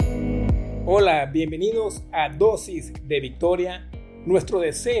Hola, bienvenidos a Dosis de Victoria. Nuestro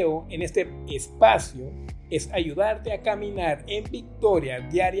deseo en este espacio es ayudarte a caminar en victoria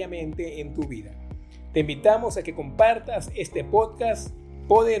diariamente en tu vida. Te invitamos a que compartas este podcast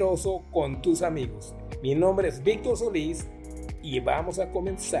poderoso con tus amigos. Mi nombre es Víctor Solís y vamos a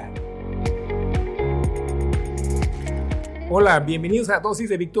comenzar. Hola, bienvenidos a Dosis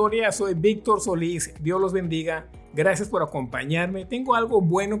de Victoria. Soy Víctor Solís. Dios los bendiga. Gracias por acompañarme. Tengo algo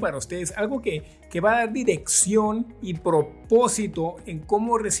bueno para ustedes, algo que va a dar dirección y propósito en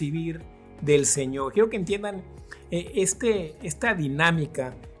cómo recibir del Señor. Quiero que entiendan esta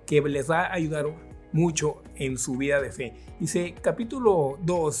dinámica que les va a ayudar mucho en su vida de fe. Dice, capítulo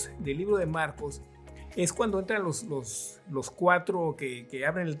 2 del libro de Marcos, es cuando entran los cuatro que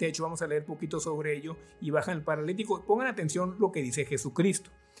abren el techo. Vamos a leer poquito sobre ello y bajan el paralítico. Pongan atención lo que dice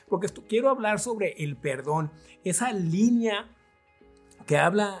Jesucristo, porque quiero hablar sobre el perdón, esa línea que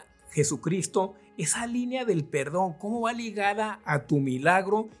habla Jesucristo, esa línea del perdón, cómo va ligada a tu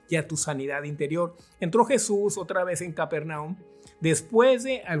milagro y a tu sanidad interior. Entró Jesús otra vez en Capernaum después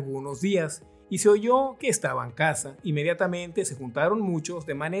de algunos días y se oyó que estaba en casa. Inmediatamente se juntaron muchos,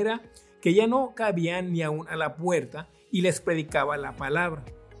 de manera que ya no cabían ni aún a la puerta, y les predicaba la palabra.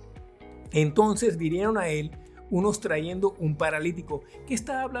 Entonces vinieron a él unos trayendo un paralítico. ¿Qué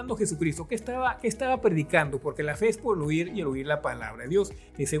estaba hablando Jesucristo? ¿Qué estaba predicando? Porque la fe es por el oír y el oír la palabra de Dios.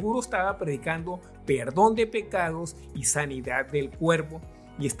 De seguro estaba predicando perdón de pecados y sanidad del cuerpo.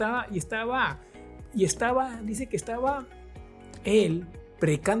 Dice que estaba él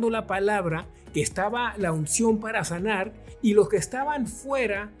predicando la palabra, que estaba la unción para sanar, y los que estaban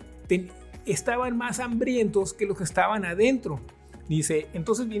fuera estaban más hambrientos que los que estaban adentro. Dice,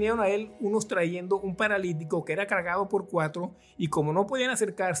 entonces vinieron a él unos trayendo un paralítico que era cargado por 4, y como no podían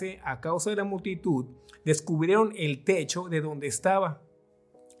acercarse a causa de la multitud, descubrieron el techo de donde estaba,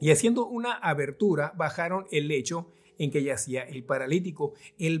 y haciendo una abertura bajaron el lecho en que yacía el paralítico.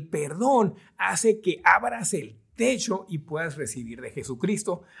 El perdón hace que abras el techo y puedas recibir de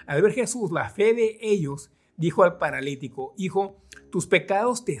Jesucristo. Al ver Jesús la fe de ellos, dijo al paralítico, hijo, tus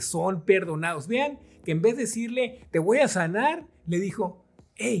pecados te son perdonados. Vean que en vez de decirle, te voy a sanar, le dijo,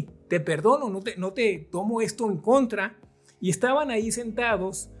 hey, te perdono, no te tomo esto en contra. Y estaban ahí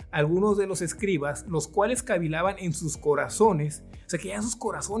sentados algunos de los escribas, los cuales cavilaban en sus corazones. O sea que ya sus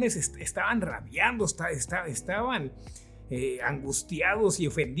corazones estaban rabiando, estaban angustiados y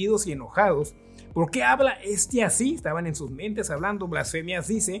ofendidos y enojados. ¿Por qué habla este así? Estaban en sus mentes hablando blasfemias.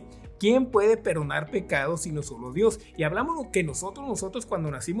 Dice, ¿quién puede perdonar pecados sino solo Dios? Y hablamos que nosotros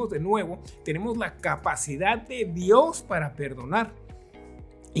cuando nacimos de nuevo tenemos la capacidad de Dios para perdonar.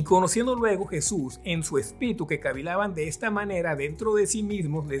 Y conociendo luego Jesús en su espíritu que cavilaban de esta manera dentro de sí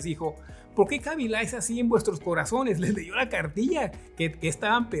mismos, les dijo, ¿por qué caviláis así en vuestros corazones? Les leyó la cartilla que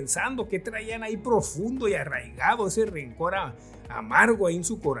estaban pensando, que traían ahí profundo y arraigado ese rencor amargo ahí en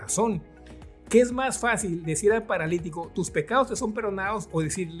su corazón. ¿Qué es más fácil, decir al paralítico, tus pecados te son perdonados, o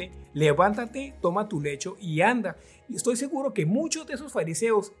decirle, levántate, toma tu lecho y anda? Y estoy seguro que muchos de esos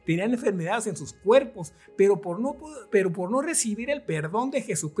fariseos tenían enfermedades en sus cuerpos, pero por no recibir el perdón de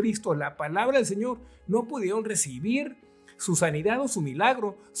Jesucristo, la palabra del Señor, no pudieron recibir su sanidad o su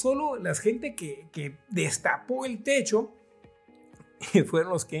milagro. Solo la gente que destapó el techo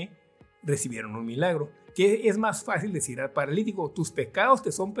fueron los que recibieron un milagro. ¿Qué es más fácil decir al paralítico, tus pecados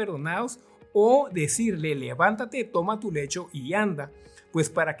te son perdonados, o decirle, levántate, toma tu lecho y anda? Pues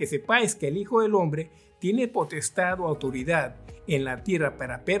para que sepáis que el Hijo del Hombre tiene potestad o autoridad en la tierra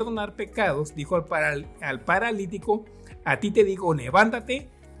para perdonar pecados, dijo al paralítico, a ti te digo, levántate,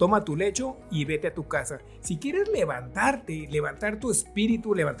 toma tu lecho y vete a tu casa. Si quieres levantarte, levantar tu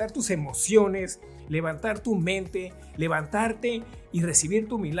espíritu, levantar tus emociones, levantar tu mente, levantarte y recibir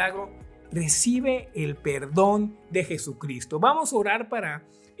tu milagro, recibe el perdón de Jesucristo. Vamos a orar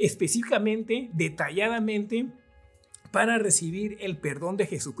específicamente, detalladamente, para recibir el perdón de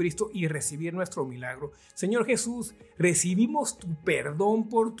Jesucristo y recibir nuestro milagro. Señor Jesús, recibimos tu perdón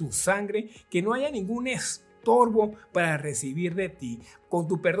por tu sangre, que no haya ningún estorbo para recibir de ti. Con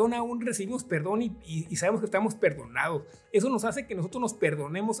tu perdón aún recibimos perdón y sabemos que estamos perdonados. Eso nos hace que nosotros nos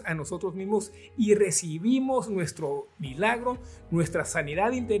perdonemos a nosotros mismos y recibimos nuestro milagro, nuestra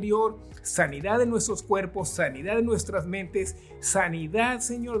sanidad interior, sanidad de nuestros cuerpos, sanidad de nuestras mentes, sanidad,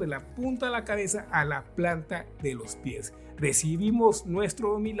 Señor, de la punta de la cabeza a la planta de los pies. Recibimos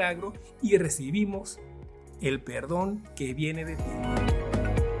nuestro milagro y recibimos el perdón que viene de ti.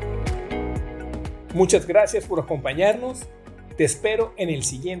 Muchas gracias por acompañarnos. Te espero en el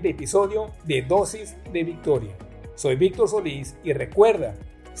siguiente episodio de Dosis de Victoria. Soy Víctor Solís y recuerda,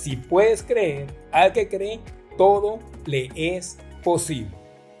 si puedes creer, al que cree, todo le es posible.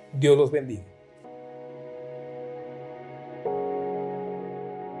 Dios los bendiga.